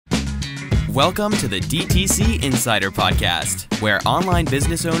Welcome to the DTC Insider Podcast, where online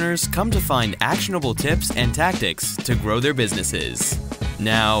business owners come to find actionable tips and tactics to grow their businesses.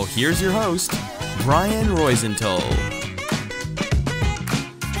 Now, here's your host, Brian Roisenthal.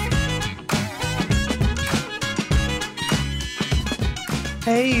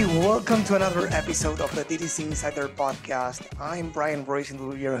 Hey, welcome to another episode of the DTC Insider Podcast. I'm Brian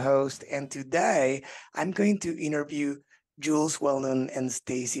Roisenthal, your host, and today I'm going to interview Jules, Weldon, and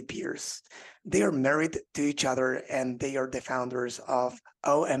Stacey Pierce. They are married to each other, and they are the founders of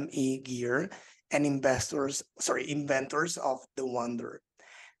OMEGear and inventors of the Wonder.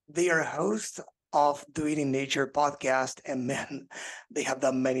 They are hosts of Doing in Nature podcast, and man, they have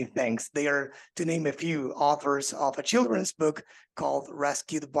done many things. They are, to name a few, authors of a children's book called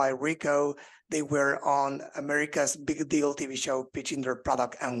Rescued by Rico. They were on America's Big Deal TV show pitching their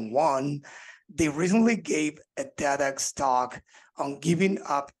product and won. They recently gave a TEDx talk on giving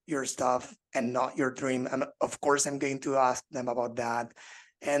up your stuff and not your dream. And of course, I'm going to ask them about that.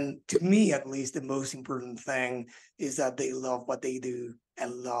 And to me, at least, the most important thing is that they love what they do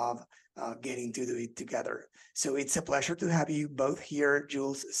and love getting to do it together. So it's a pleasure to have you both here,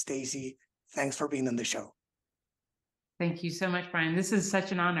 Jules, Stacey. Thanks for being on the show. Thank you so much, Brian. This is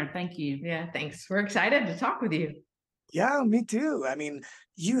such an honor. Thank you. Yeah, thanks. We're excited to talk with you. Yeah, me too. I mean,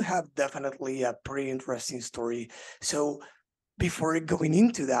 you have definitely a pretty interesting story. So before going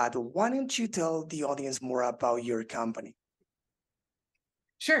into that, why don't you tell the audience more about your company?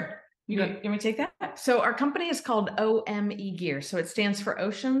 Sure. You want me to take that? So our company is called OMEGear. So it stands for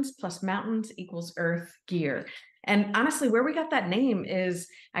Oceans plus Mountains equals Earth Gear. And honestly, where we got that name is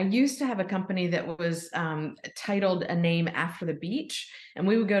I used to have a company that was titled a name after the beach. And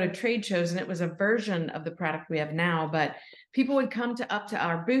we would go to trade shows, and it was a version of the product we have now. But people would come up to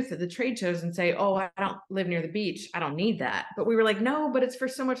our booth at the trade shows and say, oh, I don't live near the beach. I don't need that. But we were like, no, but it's for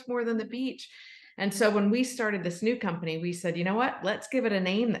so much more than the beach. And so when we started this new company, we said, you know what, let's give it a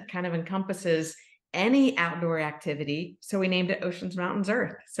name that kind of encompasses any outdoor activity. So we named it Oceans, Mountains,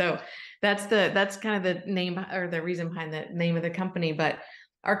 Earth. So that's kind of the name or the reason behind the name of the company. But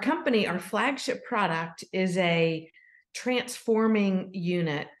our company, our flagship product is a transforming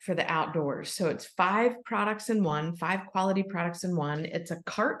unit for the outdoors. So it's 5 products in one, 5 quality products in one. It's a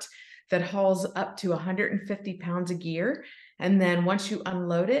cart that hauls up to 150 pounds of gear. And then once you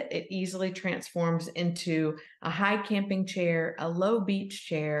unload it, it easily transforms into a high camping chair, a low beach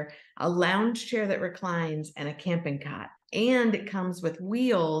chair, a lounge chair that reclines, and a camping cot. And it comes with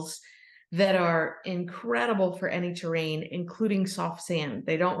wheels that are incredible for any terrain, including soft sand.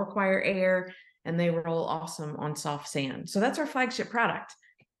 They don't require air, and they roll awesome on soft sand. So that's our flagship product.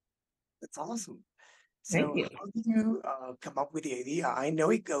 That's awesome. Thank you. How did you come up with the idea? I know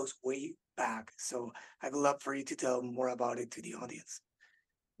it goes way back, so I'd love for you to tell more about it to the audience.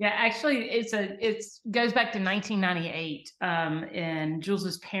 Yeah, actually, it goes back to 1998, and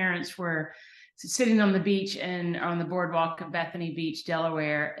Jules's parents were sitting on the beach and on the boardwalk of Bethany Beach,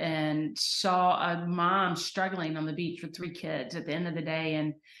 Delaware, and saw a mom struggling on the beach with 3 kids at the end of the day,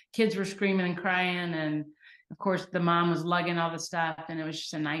 and kids were screaming and crying, and of course, the mom was lugging all the stuff, and it was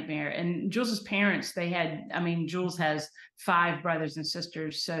just a nightmare. And Jules's parents, Jules has 5 brothers and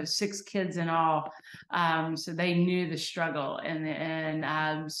sisters, so 6 kids in all. So they knew the struggle,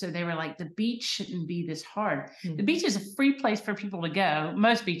 and so they were like, the beach shouldn't be this hard. Mm-hmm. The beach is a free place for people to go.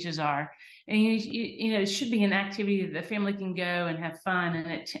 Most beaches are. And you know, it should be an activity that the family can go and have fun,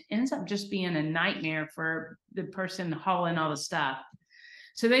 and it ends up just being a nightmare for the person hauling all the stuff.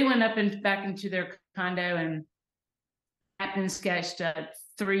 So they went up and back into their condo and sketched a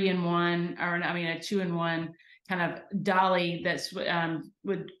 3-in-1, a 2-in-1 kind of dolly that's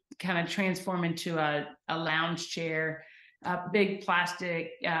would kind of transform into a lounge chair, a big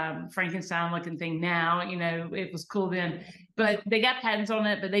plastic Frankenstein looking thing. Now, you know, it was cool then, but they got patents on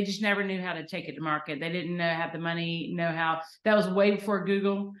it, but they just never knew how to take it to market. They didn't have the money, know how. That was way before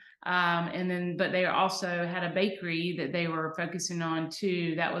Google. But they also had a bakery that they were focusing on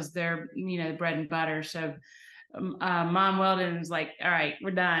too. That was their, bread and butter. So Mom Weldon was like, all right,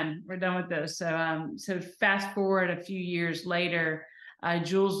 we're done with this. So fast forward a few years later,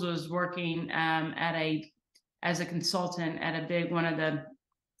 Jules was working as a consultant at one of the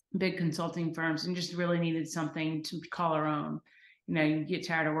big consulting firms, and just really needed something to call her own. You know, you get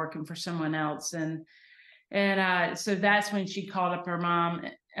tired of working for someone else. And so that's when she called up her mom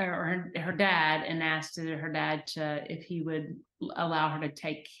or her dad and asked her dad if he would allow her to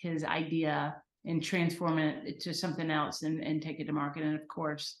take his idea and transform it to something else and take it to market. And of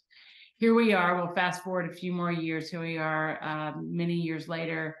course, here we are. We'll fast forward a few more years. Here we are many years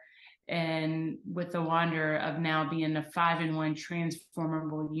later, and with the wonder of now being a 5-in-1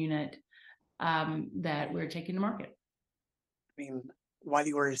 transformable unit that we're taking to market. I mean, while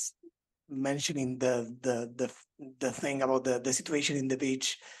you were mentioning the thing about the situation in the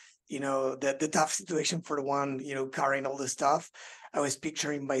beach, the tough situation for the one, carrying all the stuff. I was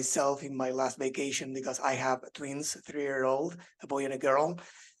picturing myself in my last vacation because I have twins, 3-year-old, a boy and a girl.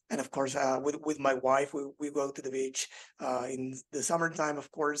 And of course, with my wife, we go to the beach in the summertime, of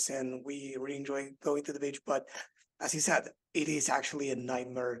course, and we really enjoy going to the beach. But as you said, it is actually a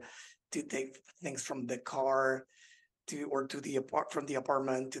nightmare to take things from the car from the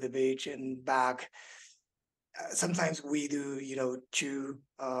apartment to the beach and back. Sometimes we do, we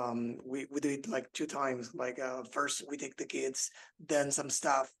do it like 2 times. Like first we take the kids, then some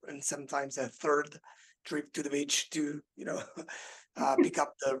stuff, and sometimes a third trip to the beach to, pick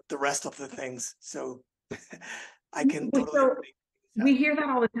up the rest of the things. So I can totally So relate to that. we hear that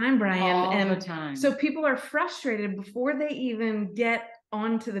all the time, Brian. All and the time. So people are frustrated before they even get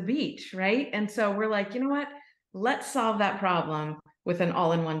onto the beach, right? And so we're like, you know what? Let's solve that problem with an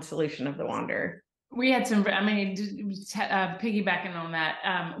all-in-one solution of the Wanderer. We had some, piggybacking on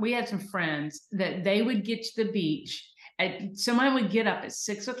that, we had some friends that they would get to the beach. Somebody would get up at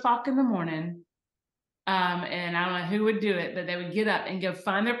 6 o'clock in the morning. And I don't know who would do it, but they would get up and go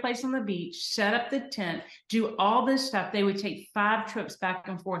find their place on the beach, set up the tent, do all this stuff. They would take 5 trips back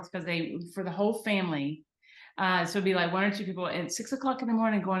and forth for the whole family. So it'd be like 1 or 2 people at 6 o'clock in the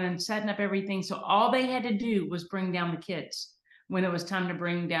morning going and setting up everything. So all they had to do was bring down the kids when it was time to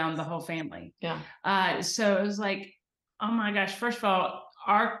bring down the whole family. Yeah. So it was like, oh my gosh, first of all,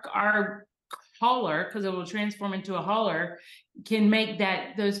 our hauler, because it will transform into a hauler, can make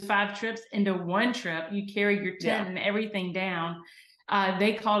those 5 trips into 1 trip. You carry your tent and everything down.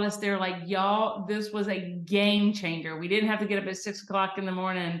 They called us, they're like, y'all, this was a game changer. We didn't have to get up at 6 o'clock in the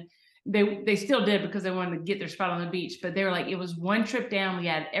morning. They still did because they wanted to get their spot on the beach, but they were like, it was 1 trip down. We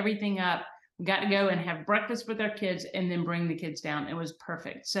had everything up. We got to go and have breakfast with our kids and then bring the kids down. It was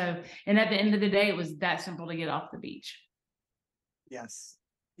perfect. So, and at the end of the day, it was that simple to get off the beach. Yes.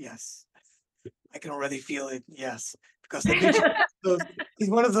 I can already feel it. Yes. Because the beach is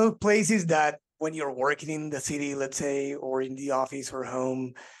one of those places that when you're working in the city, let's say, or in the office or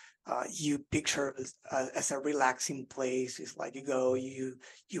home, you picture as a relaxing place. It's like you go, you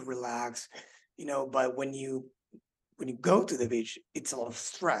relax, but when you go to the beach, it's a lot of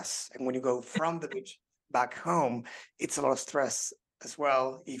stress. And when you go from the beach back home, it's a lot of stress as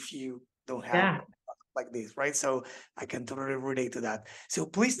well if you don't have like this, right? So I can totally relate to that. So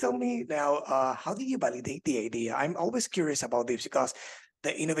please tell me now, how did you validate the idea? I'm always curious about this because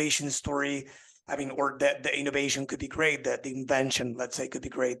the innovation story, or the innovation could be great, the invention, let's say, could be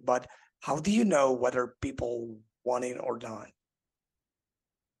great, but how do you know whether people want it or not?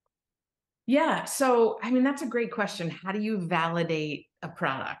 Yeah. So, that's a great question. How do you validate a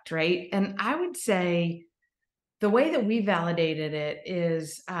product, right? And I would say the way that we validated it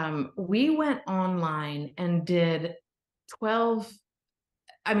is we went online and did 12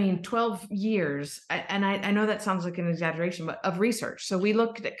 years. And I know that sounds like an exaggeration, but of research. So we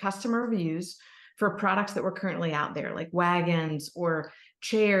looked at customer reviews for products that were currently out there, like wagons or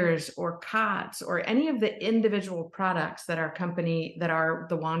chairs or cots or any of the individual products that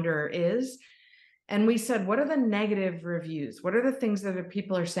the Wanderer is. And we said, what are the negative reviews? What are the things that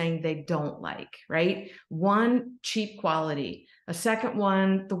people are saying they don't like, right? 1, cheap quality. A second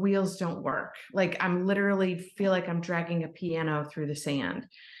one, the wheels don't work. Like I'm literally feel like I'm dragging a piano through the sand.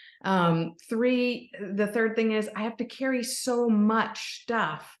 3, the third thing is I have to carry so much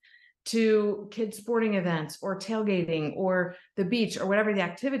stuff to kids' sporting events or tailgating or the beach or whatever the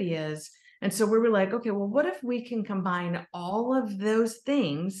activity is. And so we were like, okay, well, what if we can combine all of those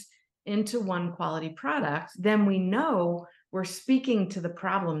things into 1 quality product? Then we know we're speaking to the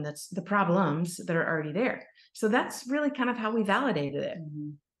problems that are already there. So that's really kind of how we validated it.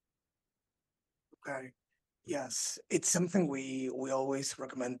 Okay. Yes, it's something we always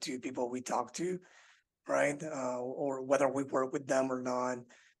recommend to people we talk to, right? Or whether we work with them or not,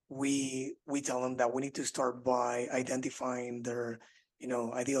 we tell them that we need to start by identifying their,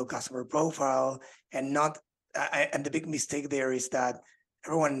 ideal customer profile, and not. And the big mistake there is that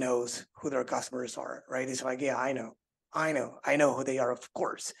everyone knows who their customers are, right? It's like, yeah, I know who they are, of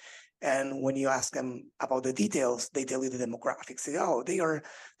course. And when you ask them about the details, they tell you the demographics. They are,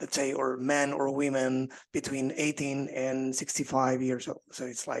 let's say, or men or women between 18 and 65 years old. So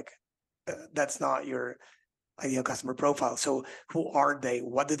it's like, that's not your ideal customer profile. So who are they?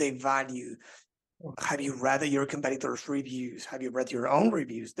 What do they value? Have you read your competitors' reviews? Have you read your own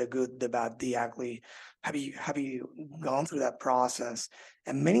reviews, the good, the bad, the ugly? Have you gone through that process?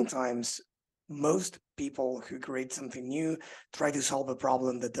 And many times most people who create something new try to solve a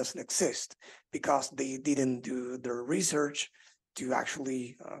problem that doesn't exist because they didn't do their research to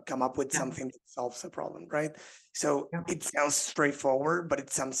actually come up with something that solves a problem, right? So it sounds straightforward, but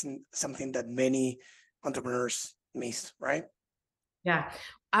it's something that many entrepreneurs miss, right? Yeah,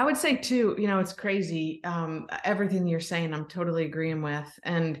 I would say too, it's crazy. Everything you're saying, I'm totally agreeing with.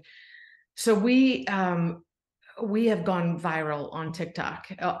 And so we have gone viral on TikTok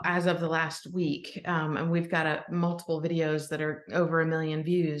as of the last week. And we've got multiple videos that are over 1 million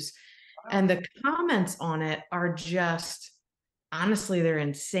views. And the comments on it are just, honestly, they're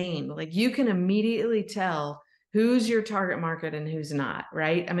insane. Like, you can immediately tell who's your target market and who's not,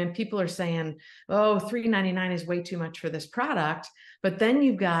 right? I mean, people are saying, oh, $3.99 is way too much for this product. But then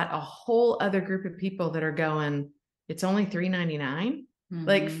you've got a whole other group of people that are going, it's only $3.99.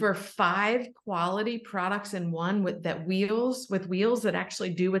 Like, for 5 quality products in one with wheels that actually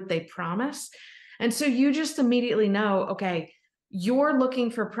do what they promise. And so you just immediately know, okay, you're looking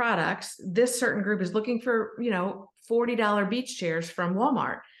for products. This certain group is looking for, $40 beach chairs from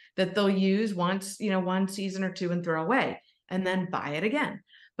Walmart that they'll use once, one season or two and throw away and then buy it again.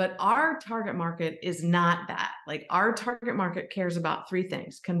 But our target market is not that. Like, our target market cares about 3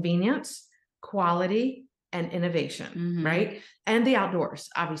 things: convenience, quality, and innovation, right? And the outdoors,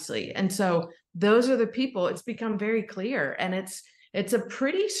 obviously. And so those are the people. It's become very clear. And it's a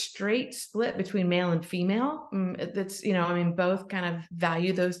pretty straight split between male and female. That's, both kind of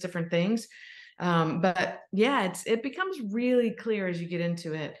value those different things. But yeah, it becomes really clear as you get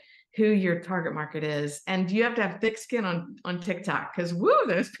into it who your target market is. And you have to have thick skin on TikTok, because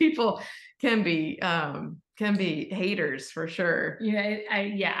those people can be haters for sure.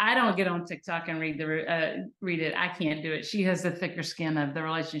 I don't get on TikTok and read it. I can't do it. She has the thicker skin of the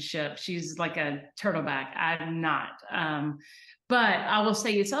relationship. She's like a turtleback. I'm not. But I will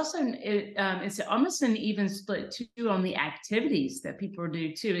say it's also it's almost an even split too on the activities that people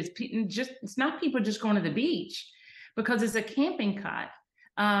do too. It's not people just going to the beach, because it's a camping cot.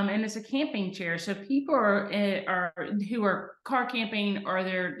 And it's a camping chair. So people are who are car camping, or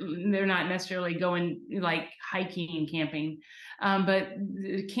they're not necessarily going like hiking and camping, but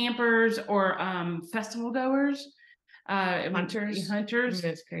campers or festival goers, hunters.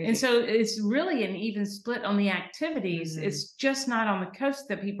 That's crazy. And so it's really an even split on the activities. It's just not on the coast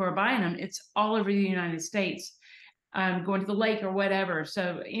that people are buying them. It's all over the United States, going to the lake or whatever.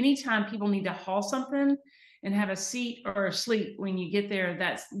 So anytime people need to haul something and have a seat or a sleep when you get there,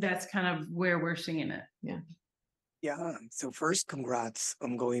 that's kind of where we're seeing it. Yeah. So first, congrats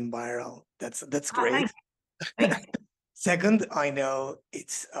on going viral. That's great. Second, I know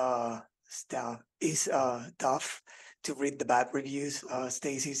it's tough to read the bad reviews,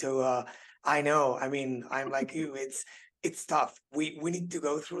 Stacey. So I know. I mean, I'm like you. It's tough. We need to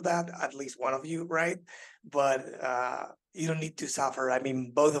go through that, at least one of you, right? But you don't need to suffer. I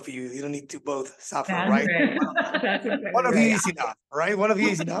mean, both of you. You don't need to both suffer, right? One of you is enough, right? One of you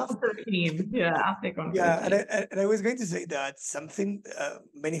is enough. Yeah, I'll take one. Yeah, and I was going to say that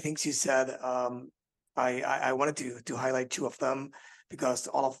many things you said. I wanted to highlight 2 of them, because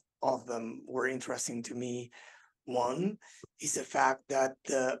all of them were interesting to me. One is the fact that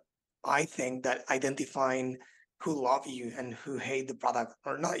I think that identifying who love you and who hate the product,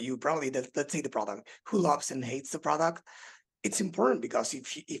 or not you, probably let's say the product, who loves and hates the product, it's important, because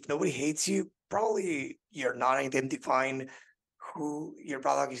if nobody hates you, probably you're not identifying who your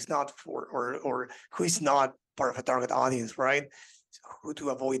product is not for, or who is not part of a target audience, right? Who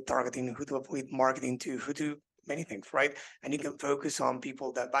to avoid targeting, who to avoid marketing to, who to many things, right? And you can focus on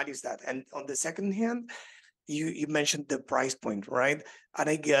people that values that. And on the second hand, you mentioned the price point, right? And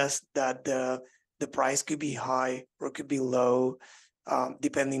I guess that the price could be high or could be low,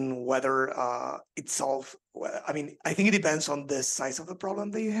 depending whether it solves. I mean, I think it depends on the size of the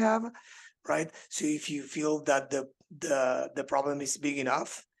problem that you have, right? So if you feel that the problem is big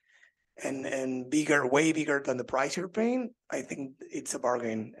enough and bigger, way bigger than the price you're paying, I think it's a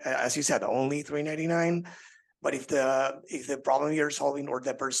bargain. As you said, only $3.99. But if the problem you're solving, or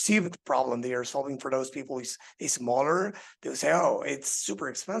the perceived problem that you're solving for those people is smaller, they'll say, oh, it's super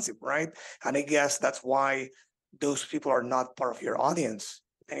expensive, right? And I guess that's why those people are not part of your audience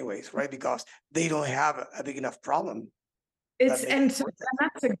anyways, right? Because they don't have a big enough problem. That's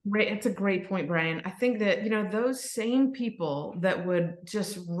a great point, Brian. I think that, those same people that would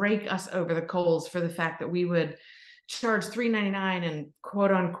just rake us over the coals for the fact that we would charge $3.99 and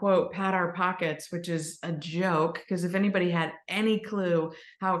quote unquote pat our pockets, which is a joke, because if anybody had any clue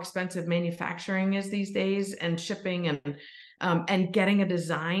how expensive manufacturing is these days, and shipping and getting a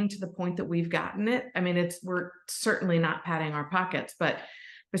design to the point that we've gotten it, I mean, we're certainly not patting our pockets. But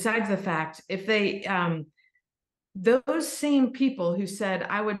besides the fact, if they, those same people who said,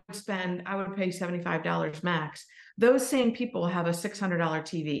 I would pay $75 max, those same people have a $600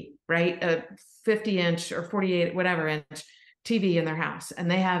 TV, right? A 50-inch or 48, whatever inch TV in their house. And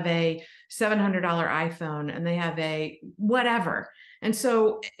they have a $700 iPhone and they have a whatever. And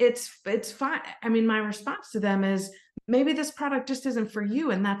so it's fine. I mean, my response to them is, maybe this product just isn't for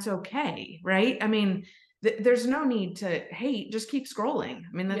you, and that's okay, right? I mean, there's no need to hate, just keep scrolling.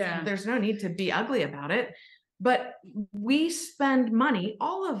 I mean, there's no need to be ugly about it. But we spend money,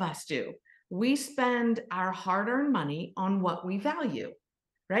 all of us do. We spend our hard-earned money on what we value,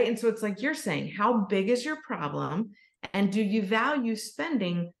 right? And so it's like you're saying, how big is your problem? And do you value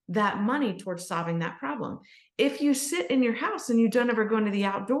spending that money towards solving that problem? If you sit in your house and you don't ever go into the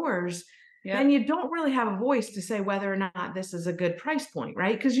outdoors, then you don't really have a voice to say whether or not this is a good price point,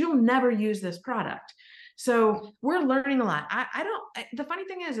 right? Because you'll never use this product. So we're learning a lot. The funny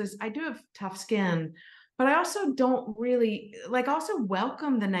thing is I do have tough skin, but I also don't really also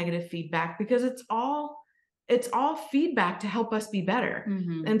welcome the negative feedback, because it's all feedback to help us be better.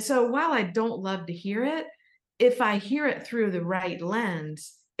 Mm-hmm. And so while I don't love to hear it, if I hear it through the right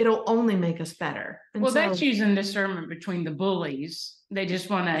lens, it'll only make us better. And well, that's using discernment between the bullies. They just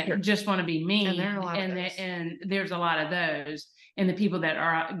want to be mean, and there's a lot of those, and the people that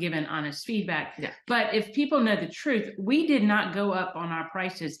are given honest feedback. Yeah. But if people know the truth, we did not go up on our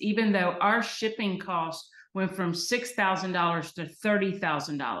prices, even though our shipping costs went from $6,000 to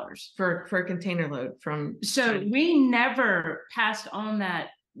 $30,000 for a container load from. So we never passed on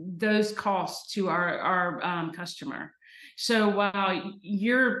those costs to our customer. So while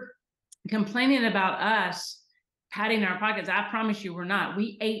you're complaining about us patting our pockets, I promise you we're not.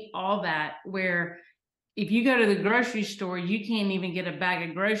 We ate all that, where if you go to the grocery store, you can't even get a bag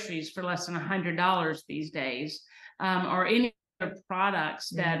of groceries for less than $100 these days, or any other products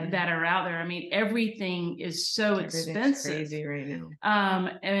that are out there. I mean, everything is so expensive. Crazy right now.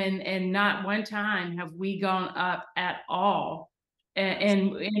 And not one time have we gone up at all.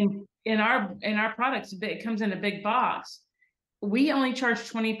 And in our products, it comes in a big box. We only charge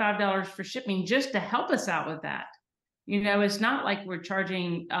 $25 for shipping just to help us out with that. It's not like we're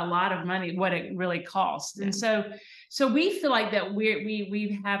charging a lot of money, what it really costs. Yeah. And so we feel like that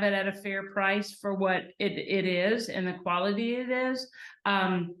we have it at a fair price for what it is and the quality it is.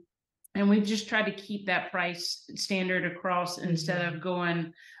 And we've just tried to keep that price standard across instead of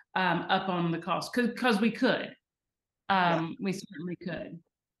going up on the cost, because we could. We certainly could.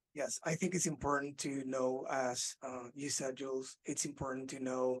 Yes, I think it's important to know, as you said, Jules, it's important to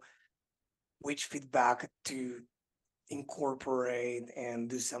know which feedback to incorporate and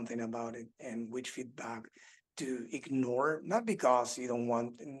do something about it, and which feedback to ignore, not because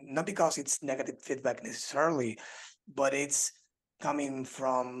it's negative feedback necessarily, but it's coming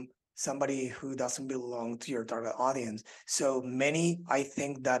from somebody who doesn't belong to your target audience. So I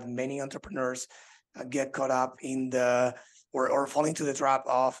think that many entrepreneurs get caught up in or fall into the trap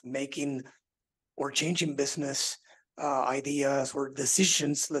of making or changing business ideas or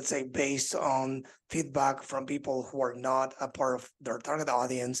decisions, let's say, based on feedback from people who are not a part of their target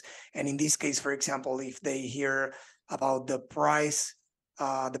audience. And in this case, for example, if they hear about the price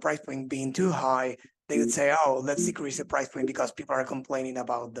point being too high, they would say, oh, let's decrease the price point because people are complaining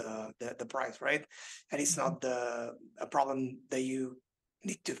about the price, right? And it's not a problem that you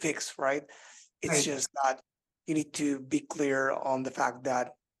need to fix, right? It's just that you need to be clear on the fact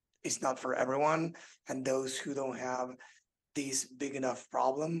that it's not for everyone, and those who don't have this big enough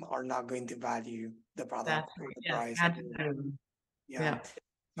problem are not going to value the product or the price. Yeah.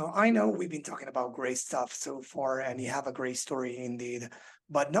 Now, I know we've been talking about great stuff so far, and you have a great story indeed,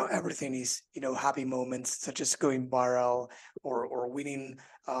 but not everything is, happy moments such as going viral or winning,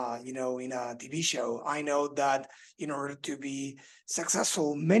 in a TV show. I know that in order to be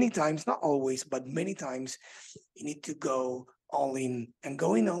successful, many times, not always, but many times, you need to go all in, and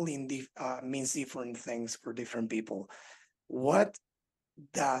going all in means different things for different people. What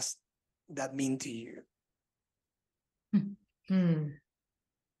does that mean to you?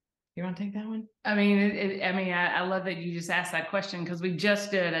 You want to take that one? I mean, I love that you just asked that question, because we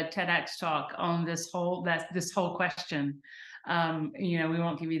just did a TEDx talk on this whole question. We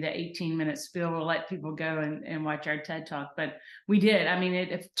won't give you the 18-minute spiel. We'll let people go and watch our TED talk. But we did. I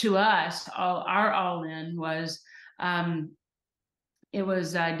mean, to us, our all-in was, it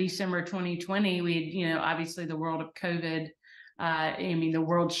was December 2020. We had, obviously the world of COVID. The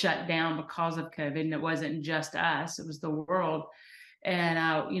world shut down because of COVID, and it wasn't just us; it was the world.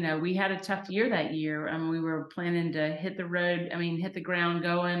 And we had a tough year that year. We were planning to hit the ground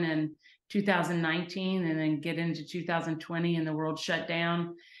going and 2019 and then get into 2020 and the world shut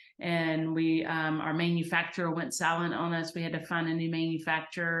down. And we, our manufacturer went silent on us. We had to find a new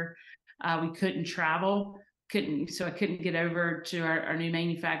manufacturer. We couldn't travel, so I couldn't get over to our new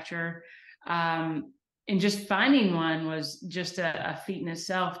manufacturer. And just finding one was just a feat in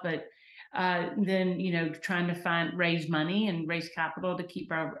itself. But then, you know, trying to raise money and raise capital to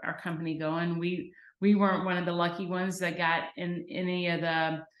keep our company going. We weren't one of the lucky ones that got in any of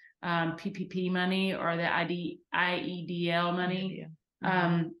the PPP money or the IEDL money.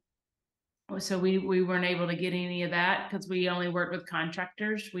 So we weren't able to get any of that because we only worked with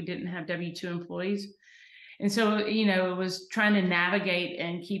contractors. We didn't have W-2 employees. And so, you know, it was trying to navigate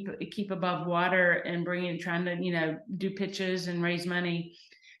and keep above water and trying to, you know, do pitches and raise money.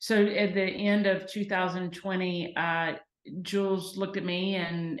 So at the end of 2020, Jules looked at me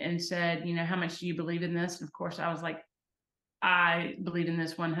and said, you know, how much do you believe in this? And of course, I was like, I believe in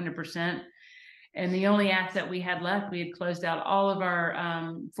this 100%. And the only asset we had left, we had closed out all of our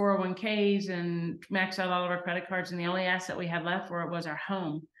 401ks and maxed out all of our credit cards. And the only asset we had left was our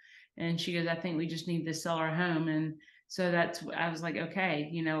home. And she goes, I think we just need to sell our home. And so I was like, okay,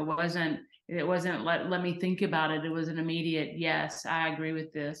 you know, it wasn't let me think about it. It was an immediate, yes, I agree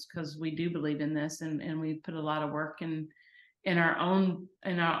with this because we do believe in this. And we put a lot of work in our own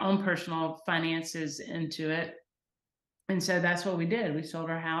personal finances into it. And so that's what we did. We sold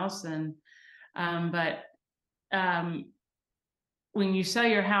our house when you sell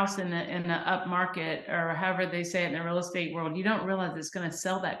your house in the up market, or however they say it in the real estate world, you don't realize it's going to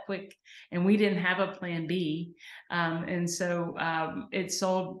sell that quick. And we didn't have a plan B. And so it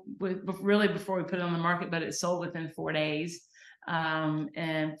sold really before we put it on the market, but it sold within 4 days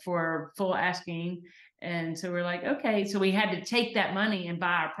and for full asking. And so we're like, okay, so we had to take that money and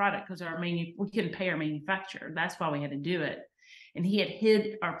buy our product because we couldn't pay our manufacturer. That's why we had to do it. And he had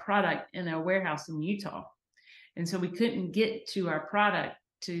hid our product in a warehouse in Utah. And so we couldn't get to our product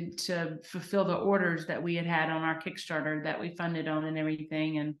to fulfill the orders that we had on our Kickstarter that we funded on and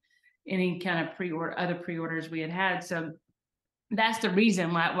everything, and any kind of other pre-orders we had. So that's the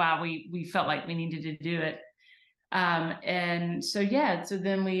reason why we felt like we needed to do it. And so, yeah, so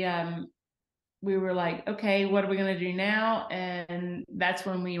then we were like, okay, what are we going to do now? And that's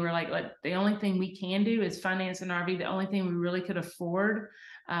when we were like, the only thing we can do is finance an RV. The only thing we really could afford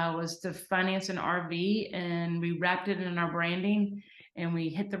was to finance an RV, and we wrapped it in our branding, and we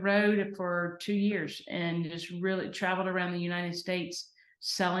hit the road for 2 years and just really traveled around the United States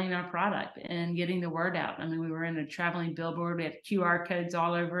selling our product and getting the word out. I mean, we were in a traveling billboard. We had QR codes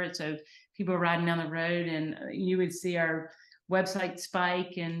all over it. So people riding down the road, and you would see our website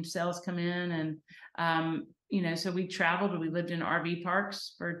spike and sales come in. And, you know, so we traveled, we lived in RV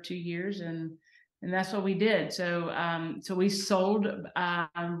parks for 2 years, and that's what we did. So, so we sold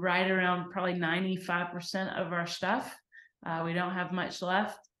right around probably 95% of our stuff. We don't have much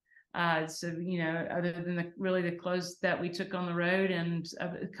left. So, you know, other than the clothes that we took on the road and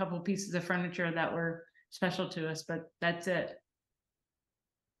a couple of pieces of furniture that were special to us, but that's it.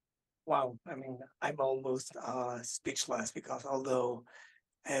 Wow. I mean, I'm almost speechless because although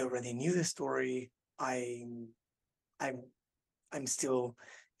I already knew the story, I'm still,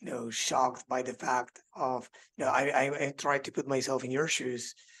 you know, shocked by the fact of, you know, I tried to put myself in your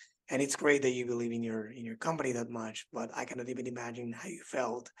shoes, and it's great that you believe in your company that much, but I cannot even imagine how you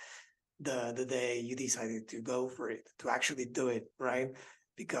felt the day you decided to go for it, to actually do it, right?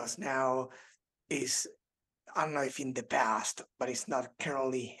 Because now is, I don't know if in the past, but it's not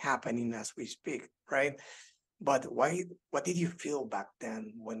currently happening as we speak, right? But what did you feel back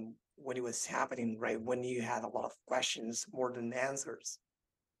then when it was happening, right? When you had a lot of questions more than answers?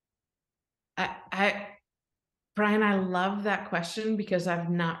 Brian, I love that question because I've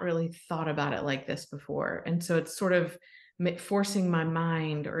not really thought about it like this before. And so it's sort of forcing my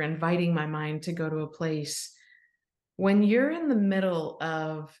mind or inviting my mind to go to a place when you're in the middle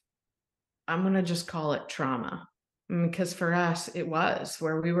of, I'm going to just call it trauma, because for us, it was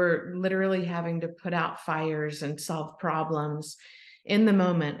where we were literally having to put out fires and solve problems in the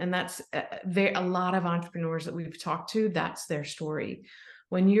moment. And that's a lot of entrepreneurs that we've talked to, that's their story.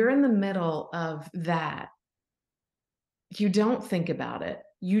 When you're in the middle of that, you don't think about it.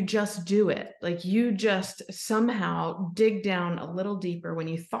 You just do it. Like you just somehow dig down a little deeper when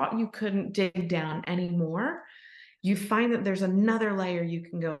you thought you couldn't dig down anymore. You find that there's another layer you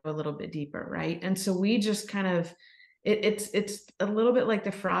can go a little bit deeper, right? And so we just kind of, it's a little bit like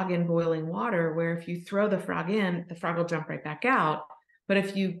the frog in boiling water, where if you throw the frog in, the frog will jump right back out. But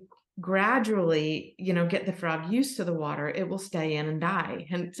if you gradually, you know, get the frog used to the water, it will stay in and die.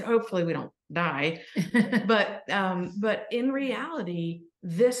 And hopefully we don't die. But in reality,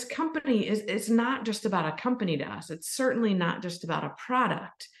 this company it's not just about a company to us. It's certainly not just about a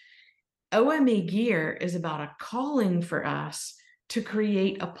product. OMEGear is about a calling for us to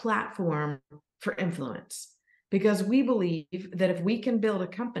create a platform for influence, because we believe that if we can build a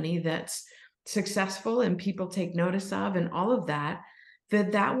company that's successful and people take notice of and all of that,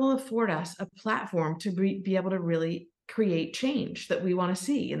 that will afford us a platform to be able to really create change that we want to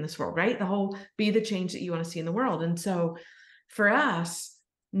see in this world, right? The whole be the change that you want to see in the world. And so for us,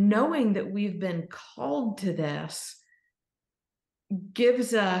 knowing that we've been called to this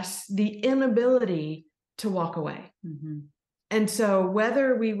gives us the inability to walk away. Mm-hmm. And so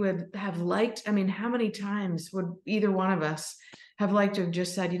whether we would have liked, I mean, how many times would either one of us have liked to have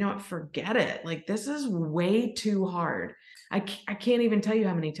just said, you know what, forget it. Like, this is way too hard. I can't even tell you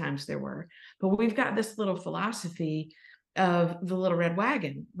how many times there were, but we've got this little philosophy of the little red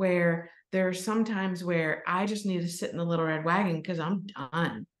wagon, where there are some times where I just need to sit in the little red wagon because I'm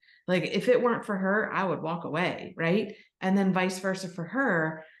done. Like, if it weren't for her, I would walk away, right? And then vice versa for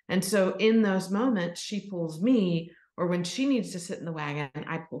her. And so in those moments, she pulls me, or when she needs to sit in the wagon,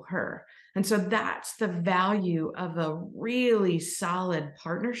 I pull her. And so that's the value of a really solid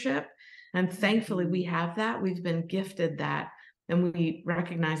partnership. And thankfully we have that. We've been gifted that, and we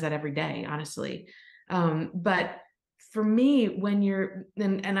recognize that every day, honestly. But for me, when you're,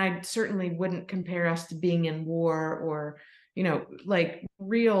 and I certainly wouldn't compare us to being in war or, you know, like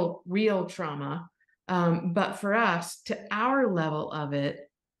real trauma. But for us, to our level of it,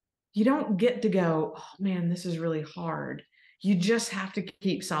 you don't get to go, oh man, this is really hard. You just have to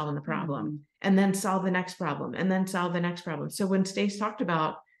keep solving the problem, and then solve the next problem, and then solve the next problem. So when Stacey talked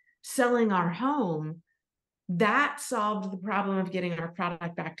about selling our home, that solved the problem of getting our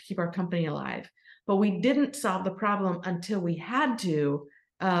product back to keep our company alive. But we didn't solve the problem until we had to,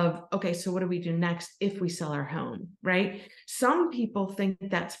 of, okay, so what do we do next if we sell our home, right? Some people think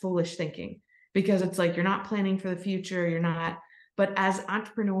that's foolish thinking, because it's like, you're not planning for the future, you're not. But as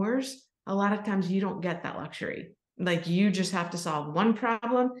entrepreneurs, a lot of times you don't get that luxury. Like, you just have to solve one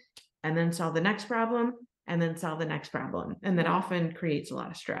problem, and then solve the next problem, and then solve the next problem. And that often creates a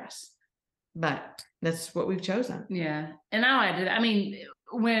lot of stress. But that's what we've chosen. Yeah. And I'll add it. I mean,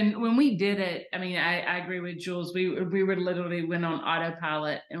 when we did it, I mean, I agree with Jules. We were literally went on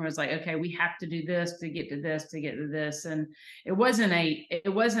autopilot and was like, okay, we have to do this to get to this, to get to this. And it wasn't a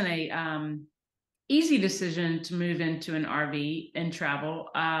easy decision to move into an RV and travel.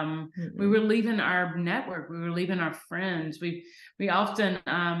 We were leaving our network. We were leaving our friends. We often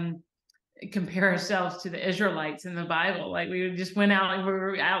compare ourselves to the Israelites in the Bible. Like, we just went out, and we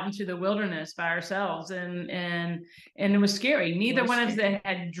were out into the wilderness by ourselves, and it was scary. Neither one of us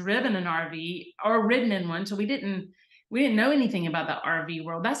had driven an RV or ridden in one, so we didn't know anything about the RV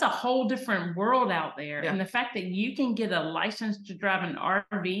world. That's a whole different world out there. Yeah. And the fact that you can get a license to drive an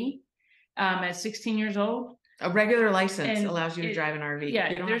RV at 16 years old. A regular license allows you to drive an RV.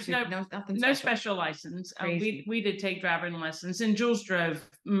 Yeah, there's no special license. We did take driving lessons, and Jules drove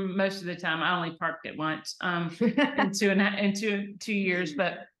most of the time. I only parked it once in 2 years,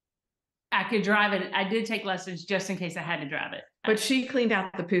 but I could drive it. I did take lessons just in case I had to drive it. But she cleaned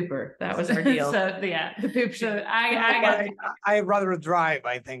out the pooper. That was our deal. So yeah, the poop. So I'd rather drive,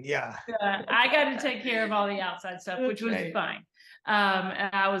 I think. Yeah. I got to take care of all the outside stuff, which was fine. And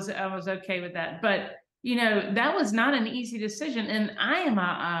I was okay with that. But you know, that was not an easy decision. And I'm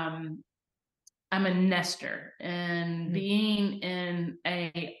a nester, and being in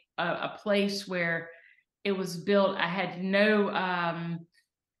a place where it was built, I had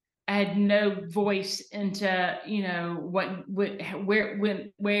no voice into, you know,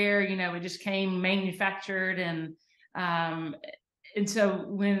 where, you know, it just came manufactured. And so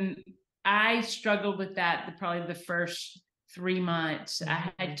when I struggled with that, probably the first 3 months,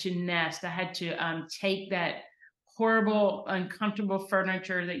 I had to nest. I had to take that horrible, uncomfortable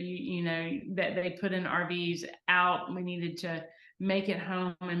furniture that you know that they put in RVs out. We needed to make it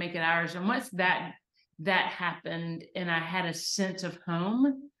home and make it ours. And once that happened, and I had a sense of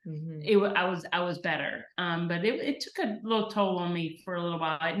home, I was better. But it took a little toll on me for a little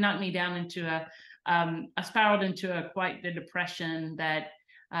while. It knocked me down into I spiraled into quite the depression that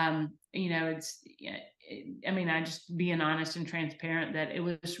you know, I mean, I just being honest and transparent, that it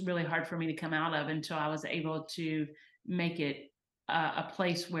was really hard for me to come out of until I was able to make it a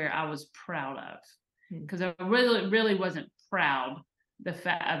place where I was proud of, because I really wasn't proud of the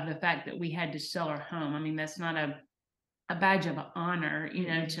fact that we had to sell our home. I mean, that's not a badge of honor, you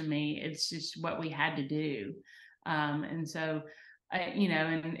know, to me. It's just what we had to do. And so, you know,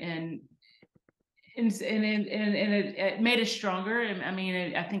 and it made us stronger. And I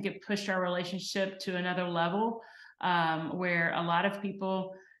mean, I think it pushed our relationship to another level. where a lot of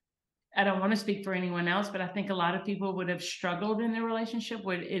people, I don't want to speak for anyone else, but I think a lot of people would have struggled in their relationship.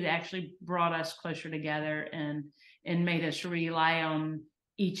 Would it actually brought us closer together and made us rely on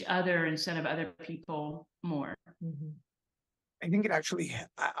each other instead of other people more. Mhm. I think it actually,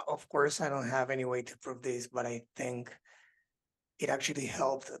 of course, I don't have any way to prove this, but I think it actually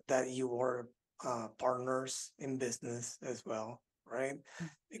helped that you were partners in business as well, right?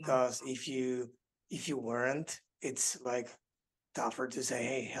 Because if you weren't, it's like tougher to say,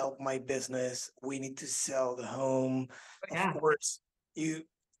 hey, help my business. We need to sell the home. Of Yeah. course, you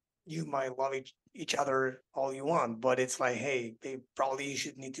you might love each other all you want, but it's like, hey, they probably you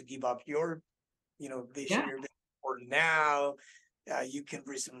should need to give up your, vision, Yeah. your business for now. You can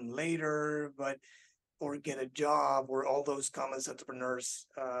resume later, but or get a job, or all those comments entrepreneurs,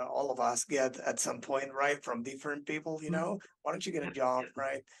 all of us get at some point, right, from different people. Why don't you get a job,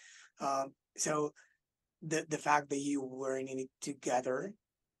 right? So the fact that you were in it together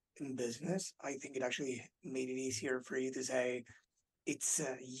in business, I think it actually made it easier for you to say it's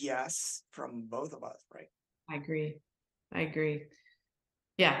a yes from both of us, right? I agree. I agree.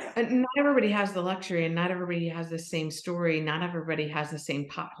 Yeah. Yeah. And not everybody has the luxury, and not everybody has the same story. Not everybody has the same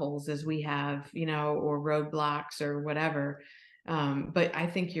potholes as we have, or roadblocks or whatever. But I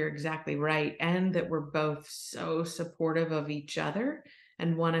think you're exactly right. And that we're both so supportive of each other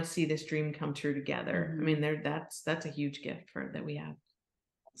and want to see this dream come true together. I mean, that's a huge gift that we have.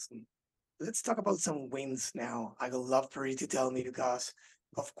 Awesome. Let's talk about some wins now. I would love for you to tell me because,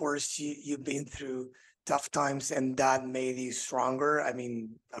 of course, you've been through tough times and that made you stronger. I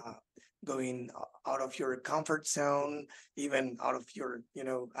mean, going out of your comfort zone, even out of your,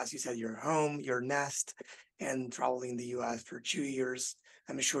 as you said, your home, your nest, and traveling the US for 2 years.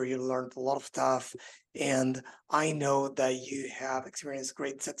 I'm sure you learned a lot of stuff. And I know that you have experienced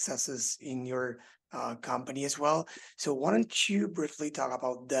great successes in your company as well. So why don't you briefly talk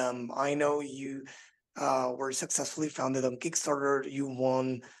about them? I know you were successfully founded on Kickstarter. You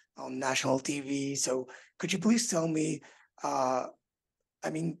won on national TV. So could you please tell me, I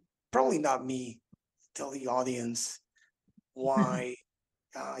mean, probably not me, tell the audience why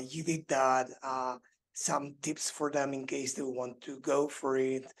you did that, some tips for them in case they want to go for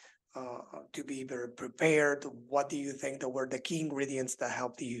it, to be very prepared. What do you think that were the key ingredients that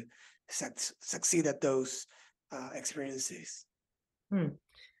helped you succeed at those experiences? Hmm.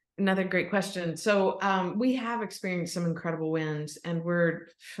 Another great question. So we have experienced some incredible wins, and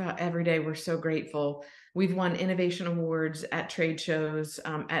every day we're so grateful. We've won innovation awards at trade shows,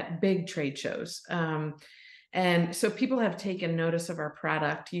 at big trade shows. And so people have taken notice of our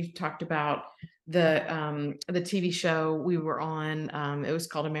product. You've talked about the TV show we were on. It was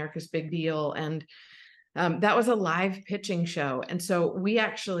called America's Big Deal. And that was a live pitching show. And so we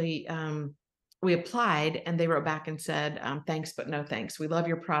actually, we applied, and they wrote back and said, thanks, but no thanks. We love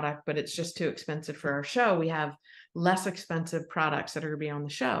your product, but it's just too expensive for our show. We have less expensive products that are going to be on the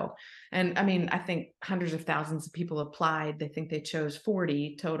show. And I mean, I think hundreds of thousands of people applied. They think they chose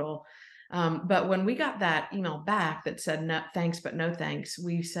 40 total. But when we got that email back that said, no thanks, but no thanks,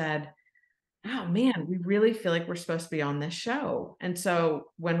 we said, oh man, we really feel like we're supposed to be on this show. And so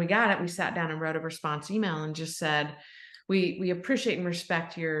when we got it, we sat down and wrote a response email and just said, we appreciate and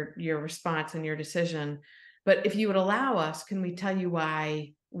respect your response and your decision. But if you would allow us, can we tell you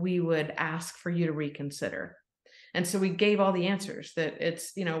why we would ask for you to reconsider? And so we gave all the answers that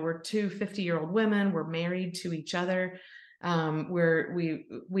it's, we're two 50-year-old women, we're married to each other.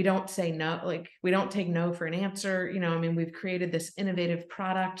 We don't say no, like we don't take no for an answer. I mean, we've created this innovative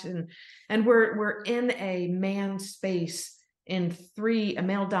product, and we're in a male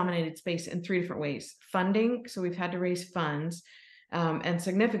dominated space in 3 different ways. Funding. So we've had to raise funds, and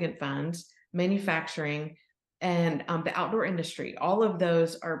significant funds, manufacturing, and the outdoor industry. All of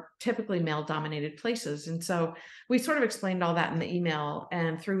those are typically male dominated places. And so we sort of explained all that in the email.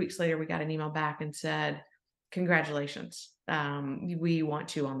 And 3 weeks later, we got an email back and said, congratulations, we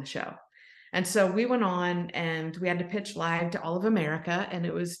want you on the show. And so we went on and we had to pitch live to all of America, and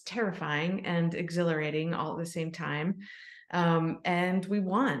it was terrifying and exhilarating all at the same time. And we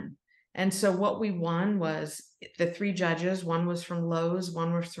won. And so what we won was the 3 judges. One was from Lowe's,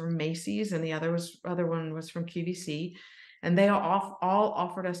 one was from Macy's, and the other one was from QVC. And they all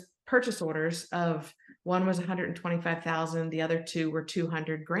offered us purchase orders of, one was 125,000, the other 2 were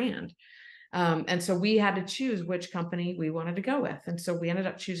 200,000. And so we had to choose which company we wanted to go with. And so we ended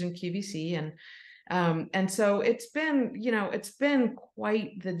up choosing QVC. And so it's been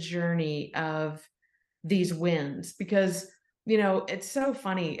quite the journey of these wins, because, it's so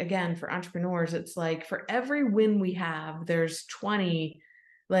funny, again, for entrepreneurs, it's like for every win we have, there's 20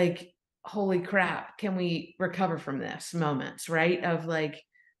 like holy crap, can we recover from this moments, right? Of like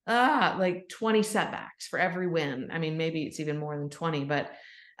 20 setbacks for every win. I mean, maybe it's even more than 20, but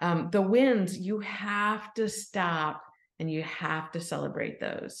the wins, you have to stop and you have to celebrate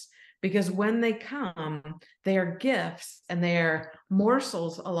those, because when they come, they are gifts and they are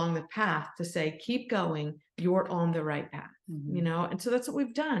morsels along the path to say, keep going, you're on the right path, you know? And so that's what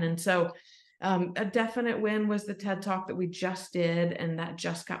we've done. And so a definite win was the TED Talk that we just did, and that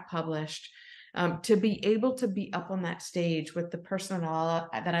just got published. To be able to be up on that stage with the person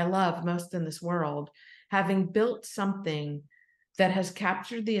that I love most in this world, having built something that has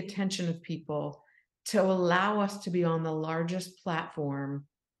captured the attention of people to allow us to be on the largest platform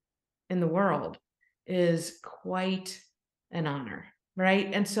in the world, is quite an honor, right?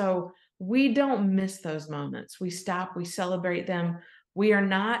 And so we don't miss those moments. We stop, we celebrate them. We are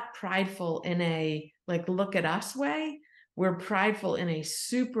not prideful in a like, look at us way. We're prideful in a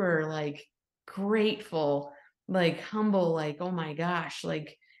super like grateful, like humble, like, oh my gosh,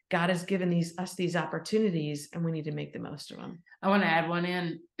 like God has given us these opportunities and we need to make the most of them. I want to add one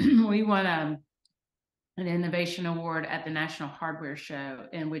in. We won an innovation award at the National Hardware Show,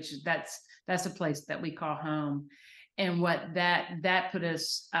 in which that's a place that we call home. And what that put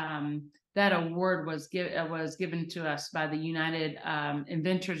us, that award was given to us by the United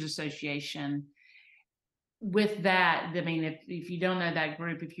Inventors Association. With that, I mean, if you don't know that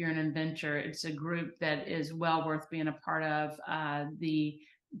group, if you're an inventor, it's a group that is well worth being a part of. The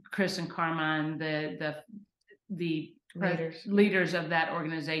Chris and Carmine, the leaders of that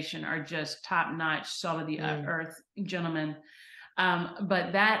organization are just top-notch, solid the earth gentlemen.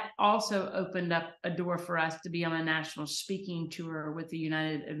 But that also opened up a door for us to be on a national speaking tour with the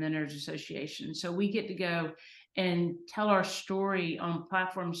United Inventors Association. So we get to go and tell our story on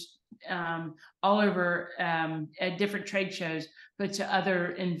platforms all over at different trade shows, but to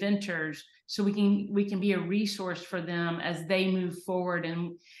other inventors, so we can be a resource for them as they move forward.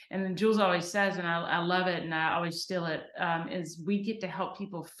 And Jules always says, and I love it, and I always steal it, is we get to help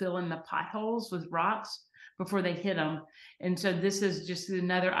people fill in the potholes with rocks before they hit them. And so this is just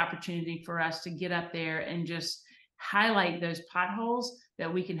another opportunity for us to get up there and just highlight those potholes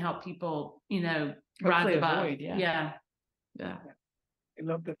that we can help people, ride the bike. Yeah. I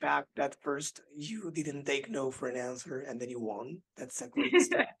love the fact that first you didn't take no for an answer and then you won. That's a great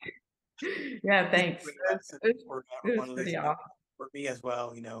start. Yeah, thanks. For everyone listening, for me as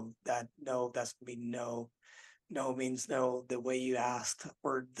well, that no doesn't mean no. No means no. The way you asked,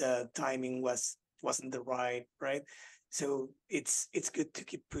 or the timing wasn't the right. So it's good to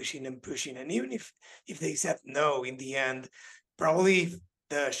keep pushing and pushing. And even if they said no in the end, probably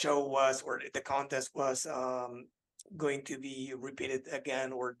the show was, or the contest was going to be repeated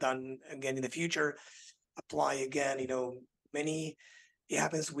again or done again in the future, apply again. Many, it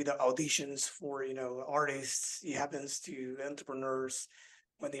happens with the auditions for artists. It happens to entrepreneurs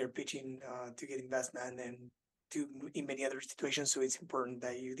when they are pitching to get investment, and in many other situations. So it's important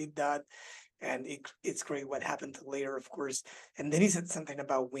that you did that, and it's great what happened later, of course. And then he said something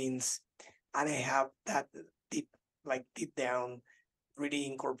about wins, and I have that deep down really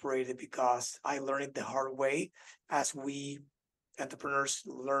incorporated, because I learned it the hard way, as we entrepreneurs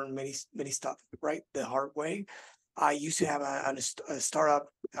learn many stuff right the hard way. I used to have a startup.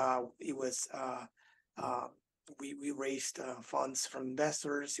 It was we raised funds from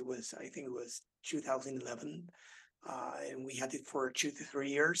investors. I think it was 2011, and we had it for 2 to 3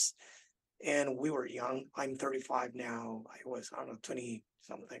 years. And we were young. I'm 35 now. I was, I don't know, 20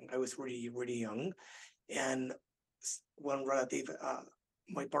 something. I was really, really young. And one relative,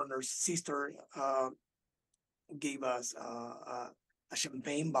 my partner's sister, gave us a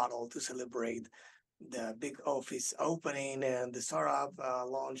champagne bottle to celebrate the big office opening and the startup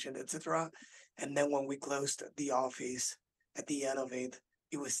launch, and etc. And then when we closed the office, at the end of it,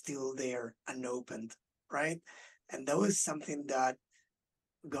 it was still there, unopened, right? And that was something that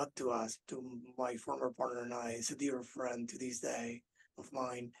got to us, to my former partner and I, is a dear friend to this day of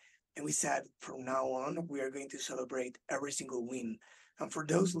mine. And we said, from now on, we are going to celebrate every single win. And for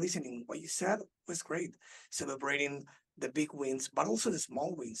those listening, what you said was great, celebrating the big wins, but also the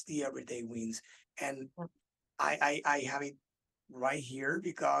small wins, the everyday wins. And I have it right here,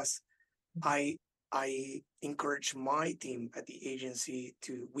 because I encourage my team at the agency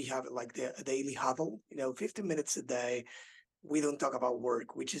we have like a daily huddle, 15 minutes a day. We don't talk about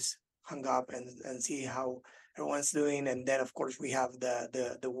work. We just hang up and see how everyone's doing. And then, of course, we have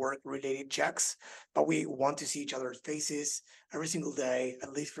the work related checks, but we want to see each other's faces every single day,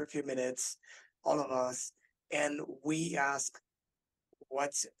 at least for a few minutes, all of us. And we ask,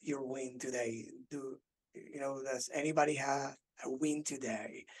 what's your win today? Does anybody have a win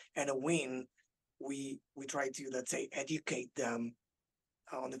today. And a win, we try to, let's say, educate them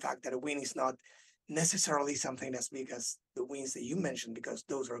on the fact that a win is not necessarily something as big as the wins that you mentioned, because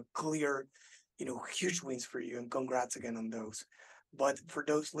those are clear, huge wins for you, and congrats again on those. But for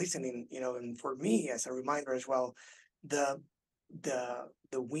those listening, and for me as a reminder as well, the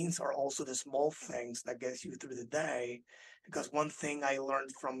the wins are also the small things that gets you through the day. Because one thing I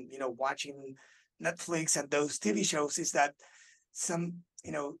learned from watching Netflix and those TV shows is that some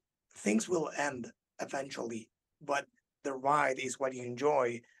things will end eventually, but the ride is what you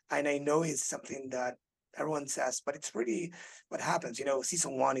enjoy. And I know it's something that everyone says, but it's really what happens.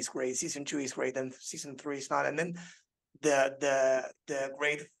 Season 1 is great, season 2 is great, and season 3 is not, and then the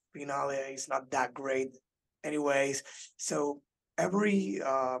great finale is not that great anyways. So every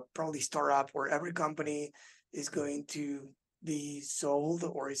probably startup or every company is going to be sold,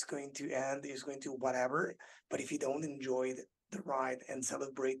 or is going to end, is going to whatever. But if you don't enjoy the ride and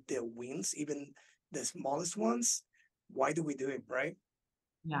celebrate the wins, even the smallest ones, why do we do it, right?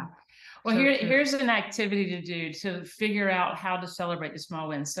 Yeah. Well, So here's an activity to do to figure out how to celebrate the small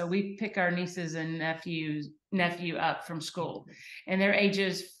wins. So we pick our nieces and nephew up from school, and they're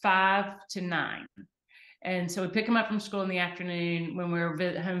ages 5 to 9. And so we pick them up from school in the afternoon when we're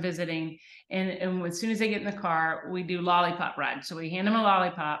home visiting. And as soon as they get in the car, we do lollipop ride. So we hand them a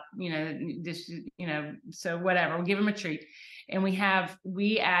lollipop, so whatever, we'll give them a treat. And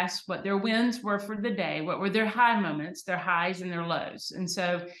we ask what their wins were for the day, what were their high moments, their highs and their lows. And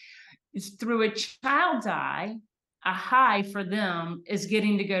so it's through a child's eye, a high for them is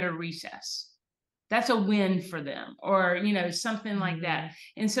getting to go to recess. That's a win for them, or, something like that.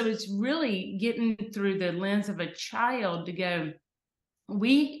 And so it's really getting through the lens of a child to go,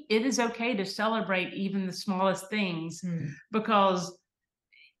 it is okay to celebrate even the smallest things, because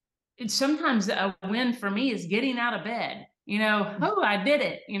it's sometimes a win for me is getting out of bed, oh, I did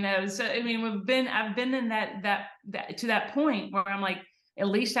it, so, I mean, I've been in that to that point where I'm like, at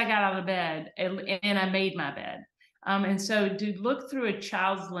least I got out of bed and I made my bed. And so to look through a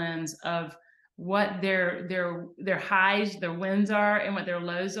child's lens of what their highs, their wins are, and what their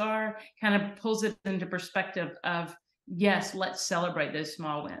lows are, kind of pulls it into perspective of, yes, let's celebrate those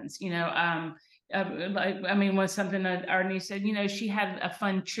small wins. Was something that our niece said, she had a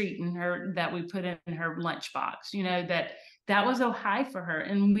fun treat that we put in her lunchbox, that was a high for her,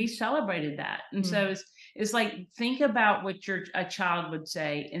 and we celebrated that. And so it's like, think about what a child would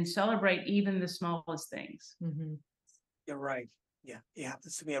say and celebrate even the smallest things. You're right. Yeah, it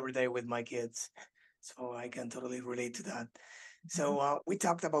happens to me every day with my kids, so I can totally relate to that. So we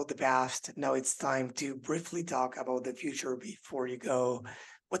talked about the past. Now it's time to briefly talk about the future before you go.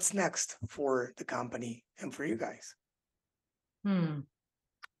 What's next for the company and for you guys?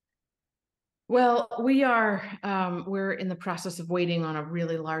 Well, we're in the process of waiting on a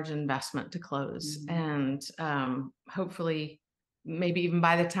really large investment to close, and hopefully, maybe even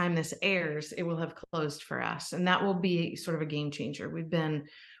by the time this airs, it will have closed for us. And that will be sort of a game changer. We've been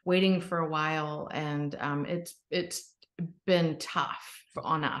waiting for a while, and it's been tough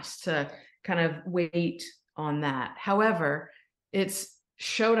on us to kind of wait on that. However, it's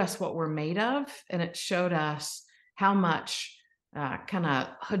showed us what we're made of, and it showed us how much kind of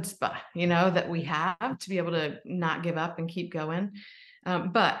chutzpah, that we have to be able to not give up and keep going.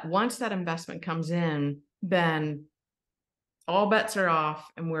 But once that investment comes in, then all bets are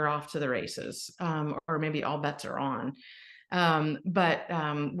off and we're off to the races, or maybe all bets are on. But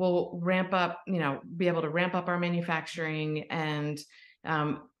we'll ramp up, be able to ramp up our manufacturing and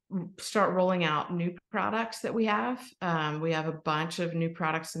start rolling out new products that we have. We have a bunch of new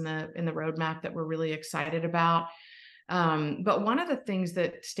products in the roadmap that we're really excited about. But one of the things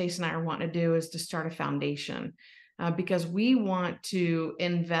that Stacey and I are wanting to do is to start a foundation, because we want to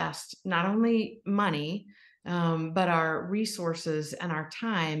invest not only money, but our resources and our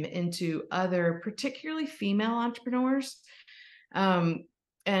time into other, particularly female entrepreneurs. And,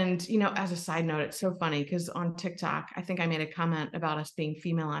 as a side note, it's so funny because on TikTok, I think I made a comment about us being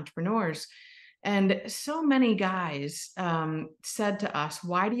female entrepreneurs. And so many guys said to us,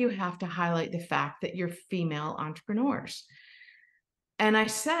 why do you have to highlight the fact that you're female entrepreneurs? And I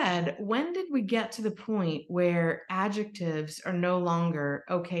said, when did we get to the point where adjectives are no longer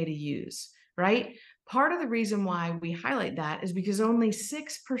okay to use, right? Part of the reason why we highlight that is because only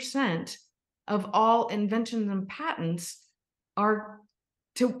 6% of all inventions and patents are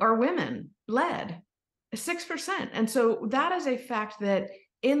women led, 6%. And so that is a fact that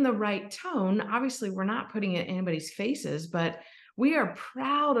in the right tone, obviously we're not putting it in anybody's faces, but we are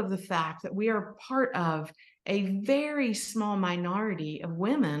proud of the fact that we are part of a very small minority of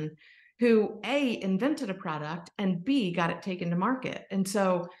women who A, invented a product, and B, got it taken to market. And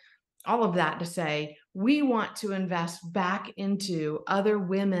so all of that to say, we want to invest back into other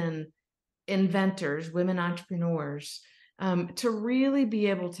women inventors, women entrepreneurs, to really be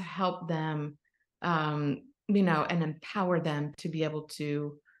able to help them, and empower them to be able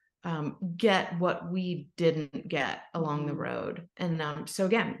to get what we didn't get along the road. And so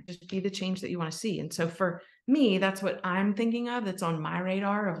again, just be the change that you want to see. And so for me, that's what I'm thinking of. That's on my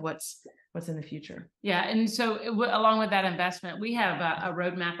radar of what's in the future. Yeah, and so along with that investment, we have a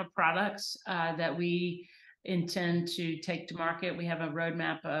roadmap of products that we intend to take to market. We have a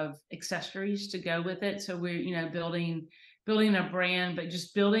roadmap of accessories to go with it. So we're building a brand, but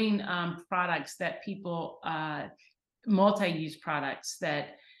just building products that people multi-use products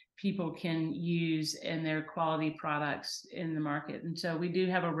that people can use in their quality products in the market. And so we do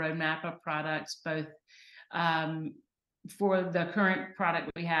have a roadmap of products, both for the current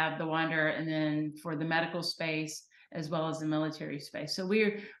product we have, the Wander, and then for the medical space as well as the military space. So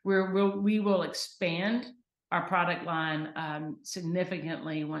we will expand our product line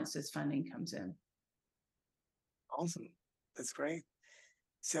significantly once this funding comes in. Awesome. That's great.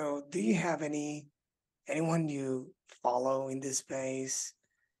 So do you have anyone you follow in this space?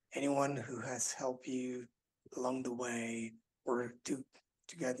 Anyone who has helped you along the way or to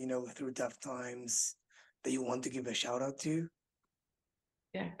get, through tough times that you want to give a shout out to?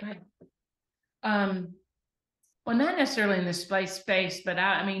 Yeah, go ahead. Well, not necessarily in the space, but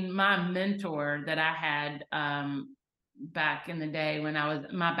I mean, my mentor that I had back in the day when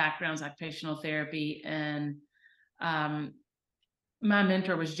my background's occupational therapy, and my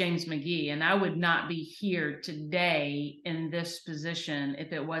mentor was James McGee, and I would not be here today in this position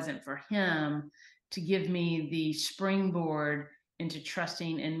if it wasn't for him to give me the springboard into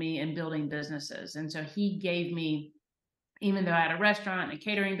trusting in me and building businesses. And so he gave me, even though I had a restaurant and a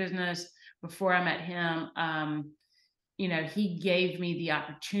catering business before I met him, he gave me the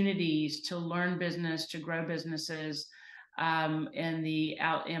opportunities to learn business, to grow businesses in the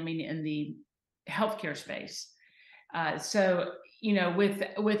healthcare space. So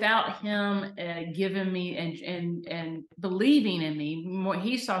without him giving me and believing in me,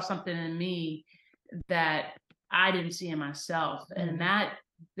 he saw something in me that I didn't see in myself, and that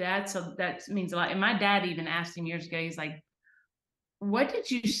means a lot. And my dad even asked him years ago. He's like, "What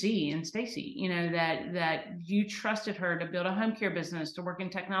did you see in Stacey? That you trusted her to build a home care business, to work in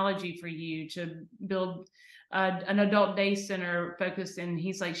technology for you, to build an adult day center focused." And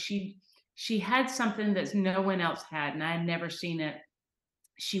he's like, she had something that no one else had, and I had never seen it.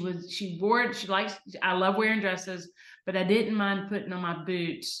 I love wearing dresses, but I didn't mind putting on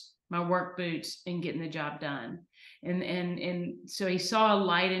my work boots, and getting the job done. And so he saw a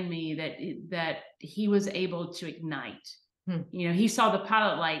light in me that he was able to ignite. He saw the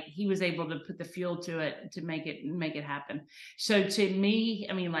pilot light. He was able to put the fuel to it to make it happen. So to me,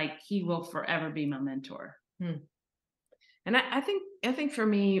 I mean, like, he will forever be my mentor. And I think for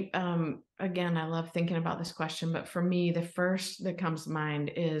me, again, I love thinking about this question, but for me, the first that comes to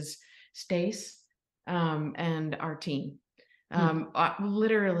mind is Stacey and our team.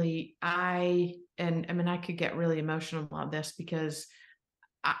 Literally, I could get really emotional about this because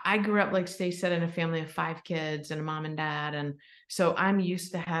I grew up, like Stacey said, in a family of 5 kids and a mom and dad. And so I'm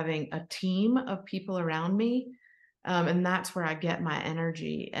used to having a team of people around me. And that's where I get my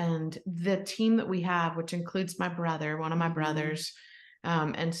energy. And the team that we have, which includes my brother, one of my brothers,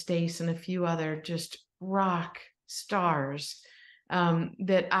 and Stacey and a few other just rock stars,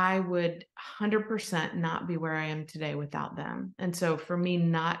 that I would 100% not be where I am today without them. And so for me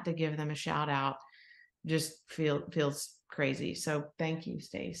not to give them a shout out just feels crazy. So thank you,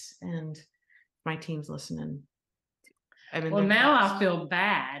 Stacey, and my team's listening. Well, now I feel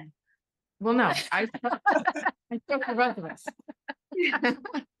bad. Well, no, I spoke for both of us.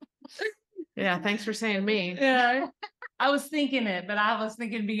 Yeah, thanks for saying me. Yeah, I was thinking it, but I was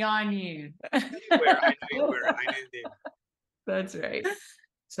thinking beyond you. I knew you were. That's right.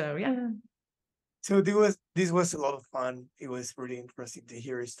 So yeah. So this was a lot of fun. It was really interesting to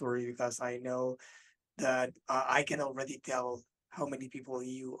hear your story, because I know that I can already tell how many people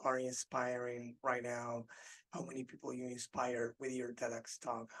you are inspiring right now, how many people you inspire with your TEDx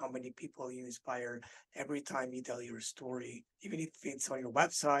talk, how many people you inspire every time you tell your story, even if it's on your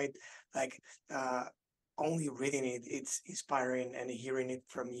website. Like only reading it's inspiring, and hearing it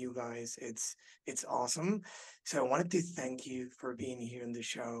from you guys, it's awesome. So I wanted to thank you for being here in the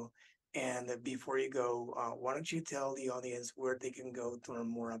show. And before you go, why don't you tell the audience where they can go to learn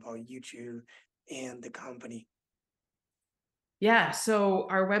more about YouTube and the company? Yeah, so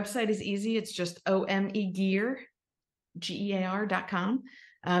our website is easy. It's just OMEGear, GEAR.com.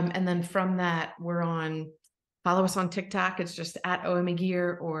 And then from that, follow us on TikTok. It's just at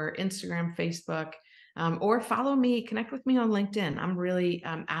OMEGear, or Instagram, Facebook, or follow me, connect with me on LinkedIn. I'm really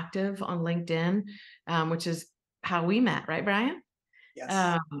active on LinkedIn, which is how we met, right, Brian?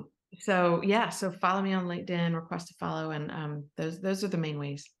 Yes. So follow me on LinkedIn, request to follow, and those are the main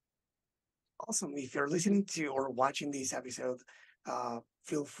ways. Awesome. If you're listening to or watching this episode,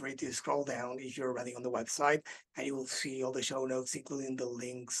 feel free to scroll down if you're already on the website, and you will see all the show notes, including the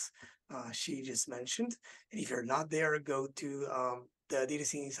links she just mentioned. And if you're not there, go to the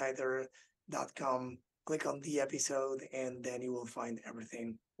dtcinsider.com, click on the episode, and then you will find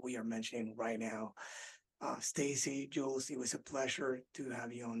everything we are mentioning right now. Stacey, Jules, it was a pleasure to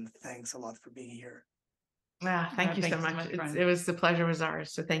have you on. Thanks a lot for being here. Thank you so much. The pleasure was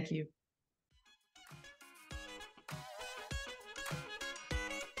ours. So thank you.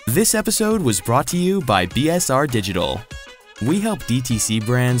 This episode was brought to you by BSR Digital. We help DTC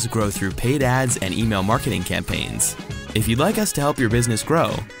brands grow through paid ads and email marketing campaigns. If you'd like us to help your business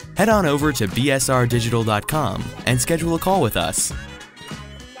grow, head on over to bsrdigital.com and schedule a call with us.